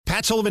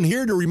Matt Sullivan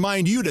here to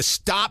remind you to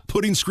stop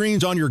putting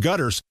screens on your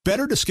gutters.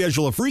 Better to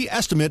schedule a free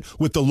estimate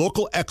with the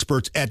local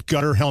experts at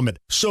Gutter Helmet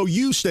so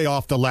you stay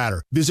off the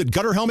ladder. Visit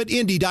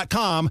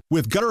GutterHelmetIndy.com.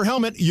 With Gutter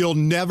Helmet, you'll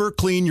never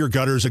clean your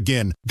gutters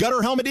again.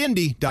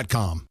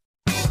 GutterHelmetIndy.com.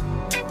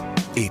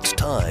 It's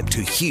time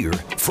to hear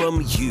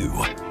from you.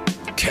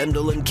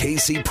 Kendall and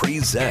Casey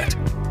present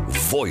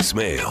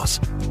Voicemails.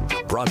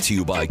 Brought to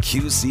you by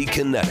QC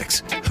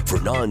Kinetics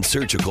for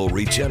non-surgical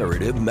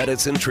regenerative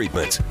medicine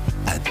treatments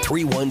at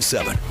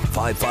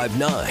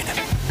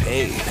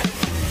 317-559-PAIN.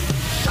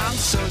 I'm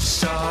so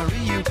sorry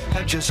you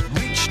have just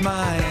reached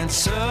my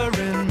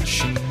answering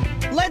machine.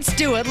 Let's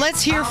do it.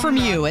 Let's hear from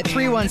you at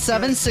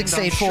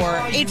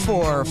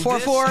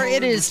 317-684-8444.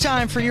 It is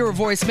time for your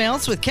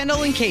voicemails with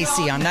Kendall and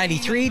Casey on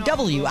 93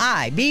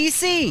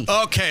 WIBC.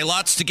 Okay,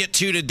 lots to get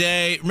to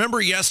today.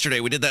 Remember yesterday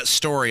we did that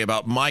story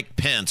about Mike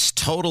Pence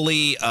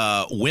totally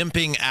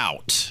wimping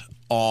out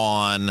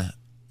on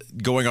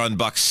going on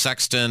Buck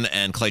Sexton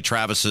and Clay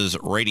Travis's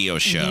radio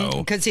show.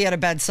 Because he had a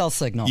bad cell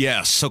signal.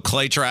 Yes. So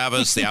Clay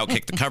Travis, the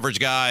Outkick the Coverage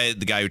guy,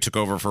 the guy who took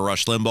over for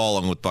Rush Limbaugh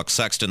along with Buck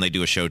Sexton, they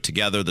do a show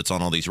together that's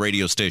on all these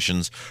radio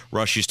stations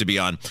Rush used to be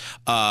on.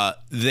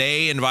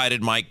 They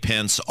invited Mike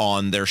Pence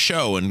on their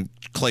show, and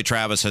Clay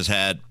Travis has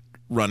had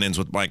run-ins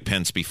with Mike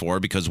Pence before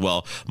because,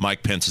 well,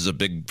 Mike Pence is a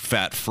big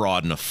fat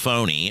fraud and a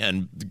phony,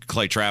 and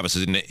Clay Travis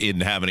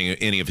isn't having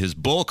any of his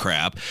bull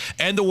crap.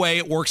 And the way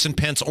it works in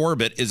Pence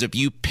orbit is if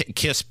you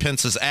kiss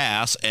Pence's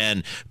ass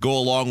and go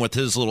along with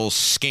his little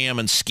scam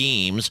and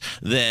schemes,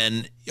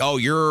 then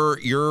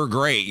you're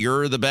great.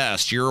 You're the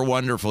best. You're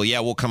wonderful.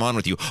 Yeah, we'll come on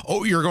with you.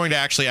 Oh, you're going to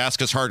actually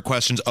ask us hard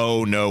questions?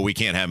 Oh, no, we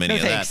can't have any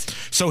of that.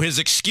 So his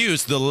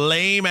excuse, the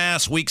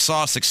lame-ass weak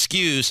sauce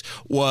excuse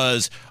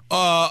was,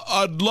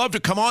 I'd love to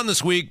come on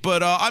this week,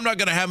 but I'm not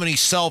going to have any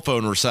cell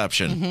phone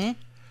reception. Mm-hmm.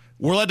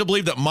 We're led to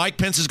believe that Mike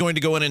Pence is going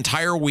to go an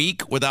entire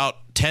week without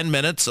 10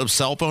 minutes of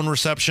cell phone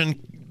reception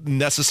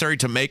necessary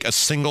to make a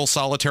single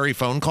solitary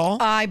phone call?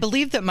 I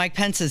believe that Mike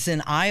Pence is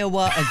in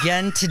Iowa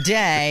again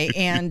today,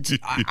 and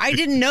I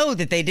didn't know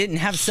that they didn't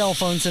have cell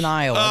phones in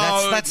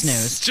Iowa. That's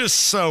news. It's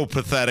just so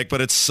pathetic, but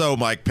it's so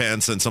Mike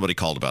Pence, and somebody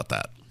called about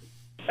that.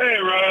 Hey,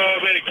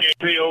 Rob, Eddie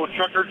KPO,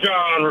 Trucker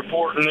John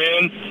reporting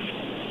in.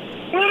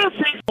 What are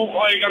people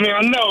like? I mean,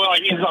 I know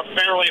he's not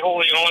fairly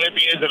holding on if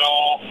he is at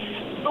all,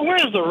 but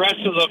where's the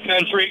rest of the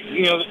country?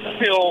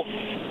 Still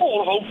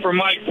full of hope for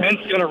Mike Pence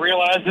going to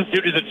realize this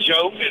dude is a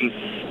joke. And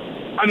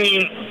I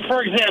mean,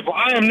 for example,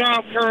 I am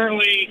now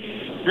currently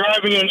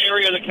driving in an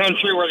area of the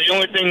country where the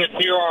only thing that's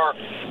here are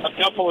a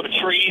couple of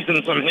trees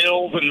and some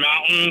hills and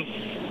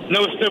mountains,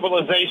 no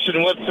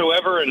civilization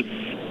whatsoever. And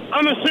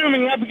I'm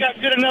assuming I've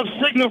got good enough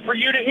signal for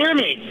you to hear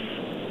me.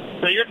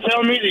 So you're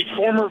telling me the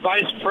former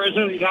vice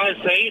president of the United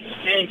States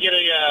can't get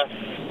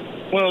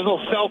one of those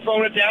little cell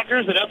phone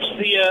adapters that ups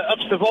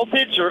the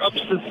voltage or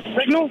ups the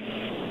signal?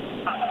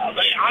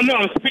 I know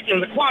I'm speaking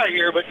to the choir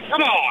here, but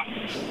come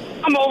on.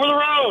 I'm over the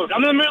road.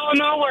 I'm in the middle of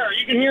nowhere.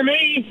 You can hear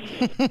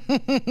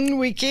me?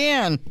 We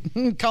can.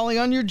 Calling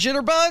on your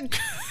jitterbug?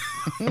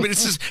 I mean,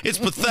 it's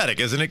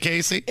pathetic, isn't it,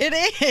 Casey?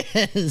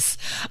 It is.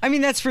 I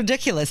mean, that's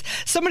ridiculous.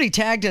 Somebody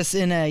tagged us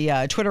in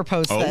a Twitter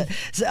post that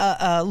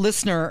a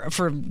listener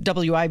for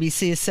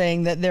WIBC is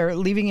saying that they're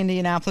leaving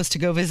Indianapolis to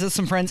go visit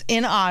some friends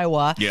in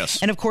Iowa.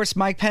 Yes. And, of course,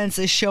 Mike Pence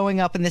is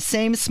showing up in the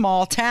same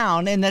small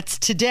town, and that's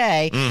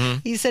today. Mm-hmm.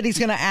 He said he's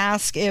going to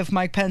ask if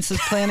Mike Pence is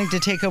planning to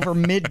take over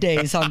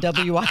middays on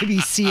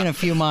WIBC in a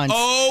few months.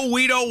 Oh,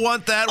 we don't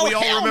want that.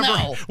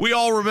 We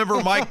all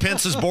remember Mike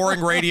Pence's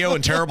boring radio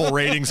and terrible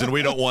ratings, and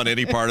we don't want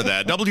any part of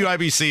that.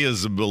 WIBC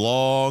has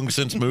long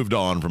since moved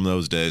on from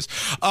those days.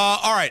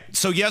 All right.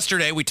 So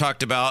yesterday we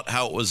talked about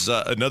how it was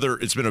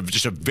it's been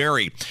just a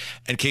very,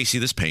 and Casey,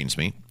 this pains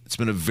me. It's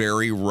been a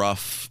very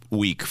rough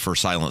week for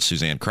Silent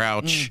Suzanne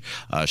Crouch.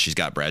 She's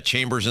got Brad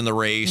Chambers in the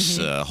race,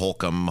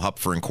 Holcomb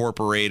Hupfer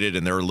Incorporated,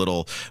 and their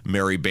little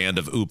merry band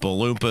of Oompa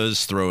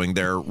Loompas throwing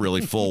their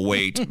really full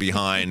weight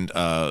behind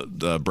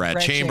Brad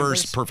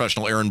Chambers,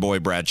 professional errand boy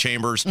Brad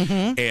Chambers,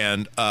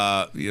 and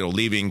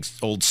leaving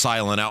old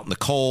Silent out in the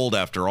cold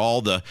after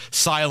all the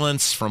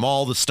silence from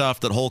all the stuff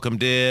that Holcomb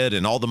did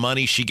and all the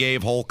money she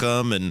gave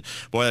Holcomb, and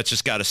boy, that's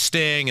just got a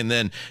sting. And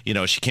then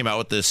she came out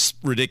with this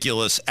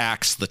ridiculous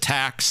Axe the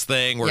Tax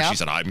thing where she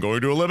said, I'm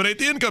going to eliminate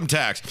the income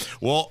tax.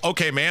 Well,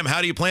 okay, ma'am, how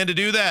do you plan to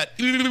do that?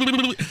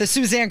 The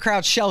Suzanne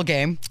Crouch shell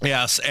game.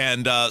 Yes,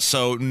 and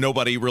so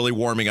nobody really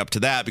warming up to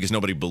that because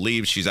nobody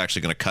believes she's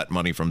actually going to cut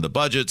money from the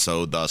budget.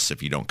 So thus,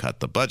 if you don't cut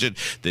the budget,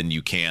 then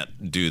you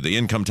can't do the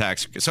income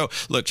tax. So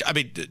look, I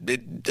mean,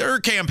 her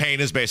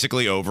campaign is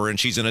basically over and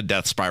she's in a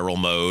death spiral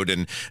mode.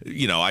 And,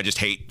 I just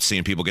hate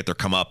seeing people get their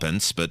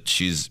comeuppance, but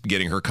she's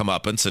getting her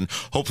comeuppance. And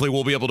hopefully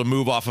we'll be able to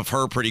move off of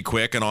her pretty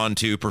quick and on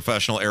to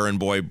professional errand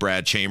boy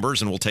Brad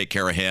Chambers, and we'll take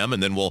care of him.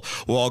 And then we'll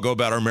all go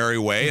about our merry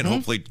way and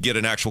hopefully get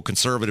an actual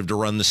conservative to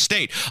run the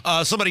state.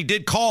 Somebody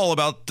did call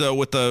about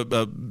with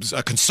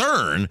a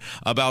concern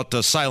about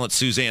Silent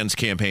Suzanne's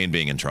campaign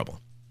being in trouble.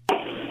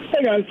 Hey,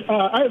 Hey guys,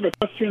 I have a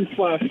question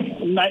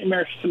 /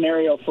 nightmare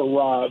scenario for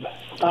Rob.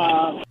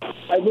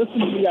 I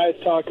listened to you guys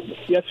talk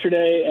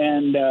yesterday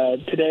and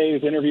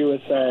today's interview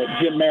with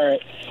Jim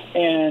Merritt,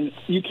 and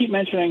you keep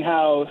mentioning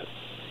how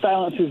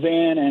Silent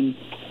Suzanne and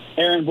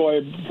Aaron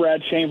Boy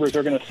Brad Chambers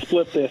are going to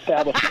split the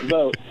establishment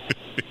vote.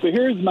 So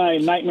here's my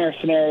nightmare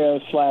scenario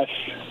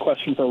 /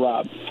 question for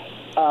Rob.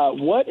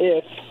 What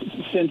if,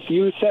 since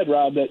you said,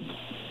 Rob, that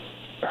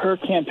her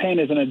campaign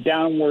is in a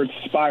downward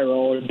spiral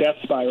or death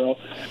spiral,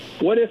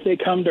 what if they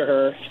come to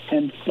her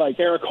and, like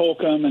Eric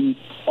Holcomb and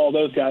all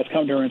those guys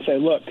come to her and say,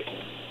 look,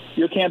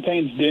 your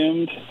campaign's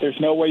doomed. There's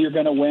no way you're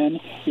going to win.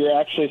 You're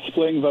actually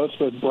splitting votes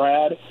with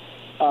Brad.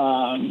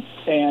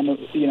 And,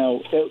 you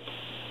know,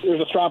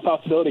 there's a strong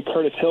possibility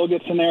Curtis Hill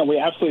gets in there. We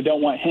absolutely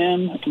don't want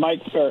him.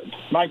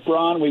 Mike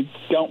Braun, we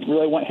don't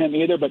really want him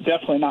either, but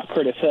definitely not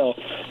Curtis Hill.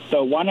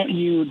 So why don't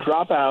you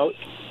drop out?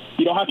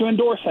 You don't have to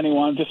endorse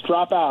anyone. Just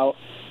drop out.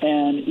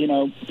 And, you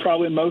know,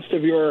 probably most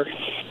of your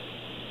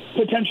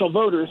potential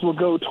voters will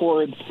go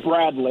towards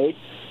Bradley.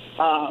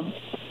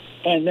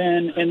 And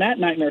then in that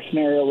nightmare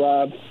scenario,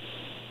 Rob,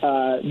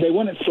 they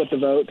wouldn't split the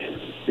vote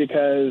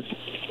because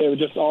it would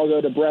just all go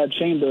to Brad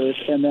Chambers,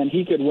 and then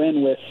he could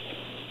win with,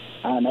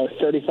 I don't know,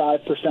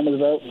 35% of the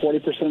vote,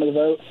 40% of the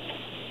vote.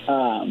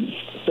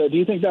 So do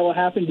you think that will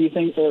happen? Do you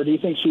think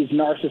she's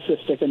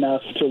narcissistic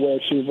enough to where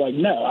she's like,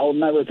 no, I will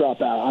never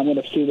drop out. I'm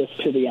going to see this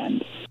to the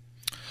end?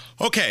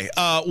 Okay.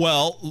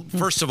 Well,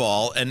 first of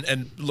all,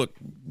 and look,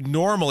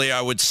 normally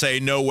I would say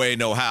no way,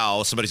 no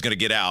how somebody's going to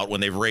get out when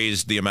they've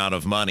raised the amount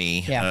of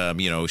money. Yeah.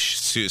 You know,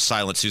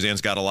 Silent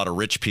Suzanne's got a lot of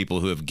rich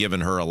people who have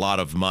given her a lot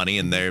of money,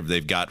 and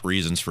they've got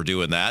reasons for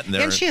doing that.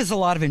 And she has a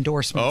lot of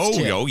endorsements,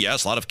 too. Oh,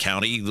 yes, a lot of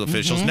county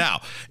officials.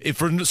 Now,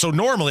 so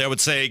normally I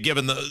would say,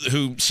 given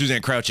who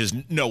Suzanne Crouch is,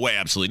 no way,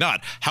 absolutely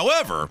not.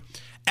 However,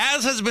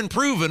 as has been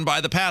proven by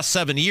the past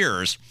 7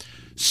 years,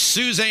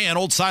 Suzanne,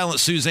 old Silent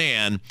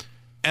Suzanne,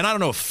 and I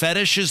don't know if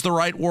fetish is the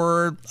right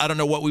word. I don't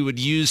know what we would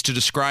use to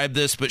describe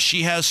this, but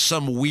she has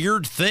some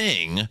weird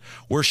thing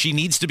where she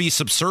needs to be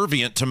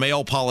subservient to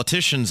male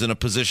politicians in a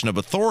position of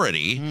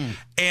authority.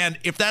 And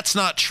if that's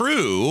not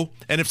true,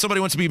 and if somebody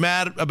wants to be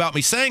mad about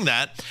me saying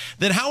that,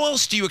 then how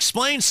else do you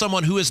explain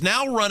someone who is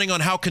now running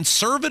on how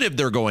conservative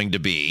they're going to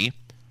be,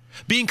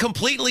 being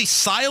completely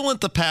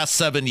silent the past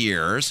 7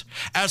 years,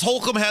 as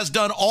Holcomb has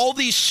done all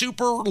these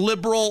super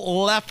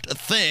liberal left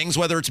things,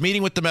 whether it's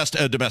meeting with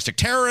domestic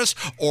terrorists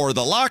or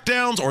the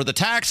lockdowns or the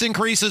tax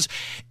increases.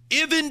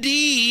 If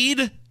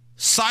indeed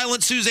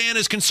Silent Suzanne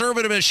is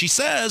conservative as she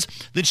says,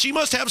 then she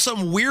must have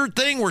some weird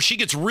thing where she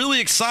gets really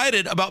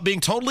excited about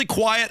being totally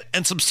quiet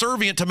and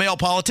subservient to male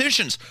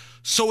politicians.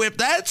 So if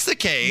that's the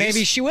case,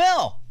 maybe she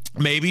will.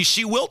 Maybe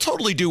she will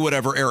totally do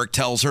whatever Eric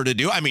tells her to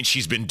do. I mean,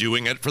 she's been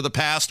doing it for the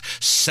past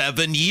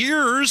 7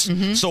 years.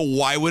 So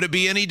why would it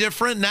be any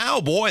different now?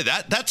 Boy,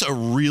 that's a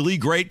really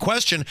great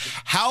question.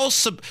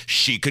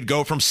 She could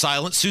go from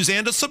Silent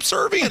Suzanne to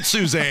subservient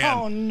Suzanne.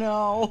 Oh,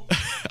 no.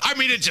 I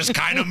mean, it just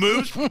kind of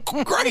moves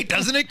great,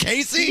 doesn't it,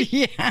 Casey?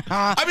 Yeah.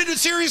 I mean,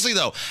 seriously,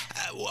 though,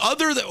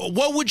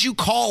 what would you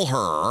call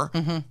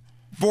her?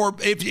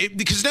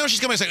 Because now she's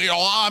coming and saying,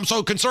 I'm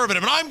so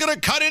conservative, and I'm going to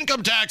cut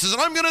income taxes,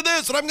 and I'm going to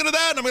this, and I'm going to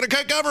that, and I'm going to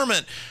cut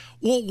government.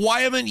 Well,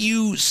 why haven't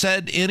you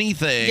said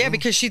anything? Yeah,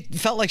 because she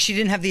felt like she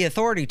didn't have the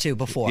authority to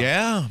before.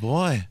 Yeah,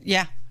 boy.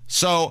 Yeah.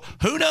 So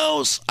who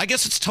knows? I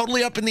guess it's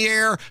totally up in the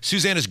air.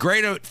 Suzanne is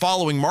great at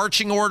following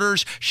marching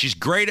orders. She's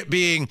great at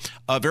being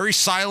very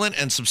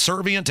silent and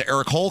subservient to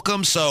Eric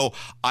Holcomb. So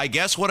I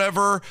guess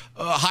whatever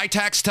high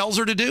tax tells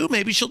her to do,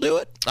 maybe she'll do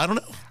it. I don't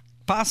know.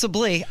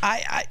 Possibly.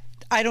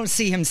 I don't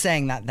see him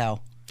saying that,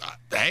 though.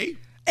 Hey.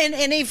 And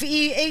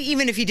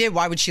even if he did,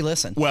 why would she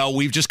listen? Well,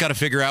 we've just got to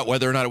figure out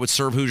whether or not it would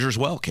serve Hoosiers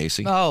well,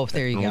 Casey. Oh,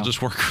 there you go. We'll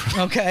just work.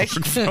 Okay.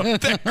 From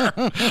there.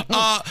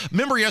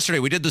 Remember yesterday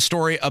we did the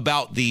story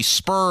about the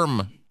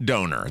sperm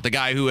donor, the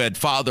guy who had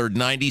fathered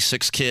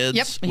 96 kids.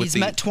 Yep, he's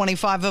met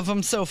 25 of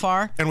them so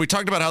far. And we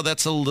talked about how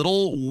that's a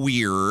little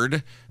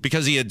weird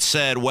because he had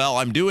said, well,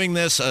 I'm doing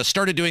this,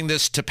 started doing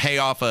this to pay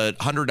off a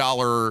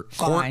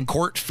 $100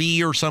 court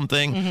fee or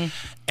something.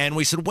 And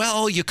we said,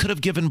 well, you could have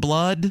given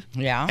blood.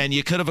 Yeah. And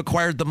you could have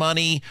acquired the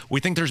money.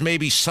 We think there's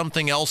maybe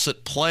something else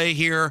at play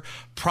here.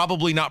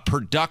 Probably not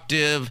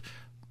productive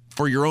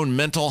for your own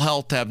mental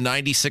health to have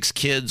 96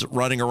 kids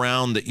running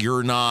around that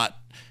you're not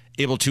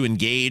able to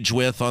engage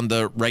with on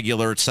the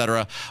regular, et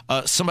cetera.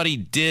 Somebody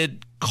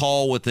did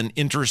call with an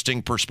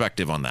interesting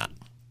perspective on that.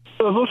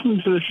 I was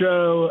listening to the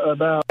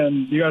show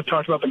and you guys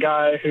talked about the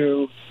guy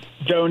who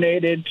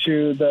donated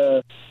to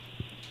the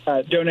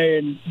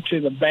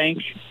bank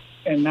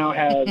and now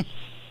has,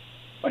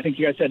 I think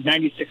you guys said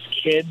 96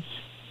 kids.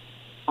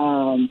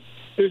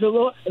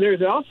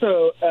 There's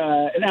also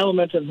an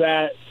element of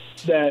that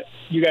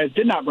you guys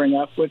did not bring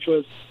up, which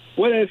was,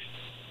 what if,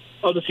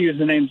 I'll just use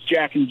the names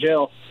Jack and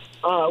Jill.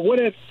 What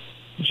if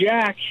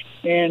Jack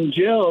and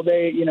Jill,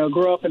 they,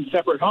 grow up in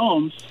separate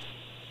homes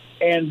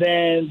and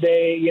then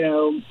they,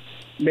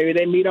 maybe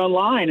they meet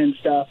online and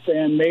stuff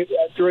and they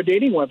through a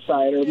dating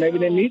website or maybe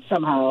they meet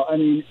somehow. I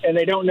mean, and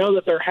they don't know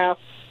that they're half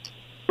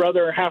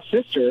brother or half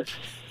sister,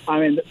 I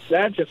mean,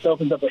 that just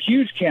opens up a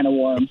huge can of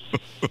worms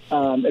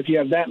if you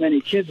have that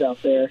many kids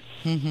out there.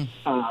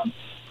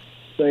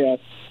 So, yeah.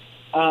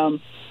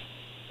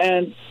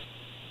 And,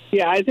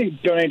 yeah, I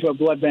think donating to a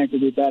blood bank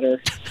would be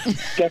better.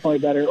 Definitely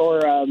better.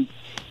 Or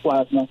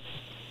plasma.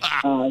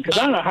 Because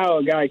I don't know how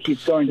a guy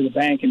keeps going to the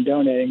bank and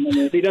donating. I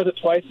mean, if he does it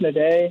twice in a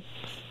day,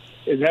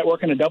 is that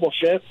working a double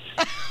shift?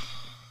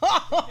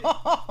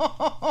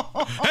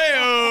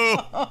 Hey-o!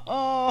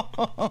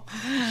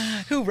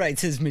 Who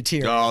writes his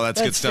material? Oh,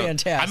 that's good stuff.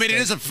 Fantastic. I mean,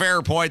 it is a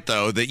fair point,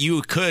 though, that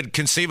you could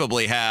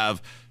conceivably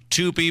have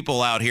two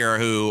people out here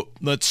who,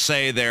 let's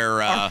say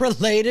they're are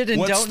related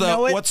and don't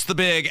know it. What's the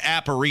big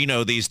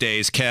apparino these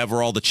days, Kev,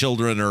 where all the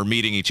children are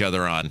meeting each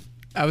other on?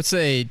 I would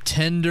say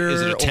Tinder,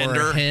 Is it a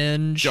Tinder? or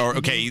Hinge. Or,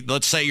 okay,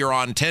 let's say you're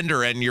on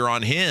Tinder and you're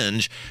on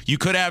Hinge. You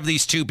could have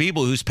these two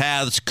people whose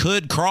paths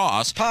could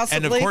cross. Possibly.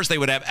 And, of course, they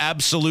would have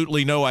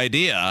absolutely no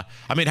idea.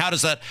 I mean, how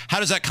does that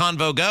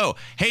convo go?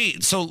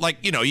 Hey, so, like,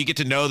 you know, you get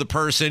to know the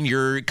person.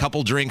 You're a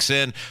couple drinks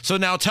in. So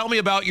now tell me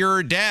about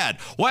your dad.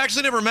 Well, I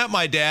actually never met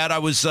my dad. I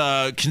was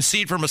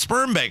conceived from a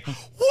sperm bank.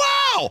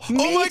 Wow! Me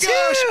oh, my too.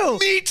 gosh!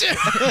 Me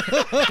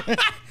too!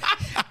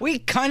 We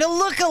kind of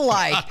look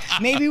alike.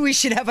 Maybe we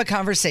should have a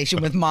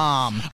conversation with Mom.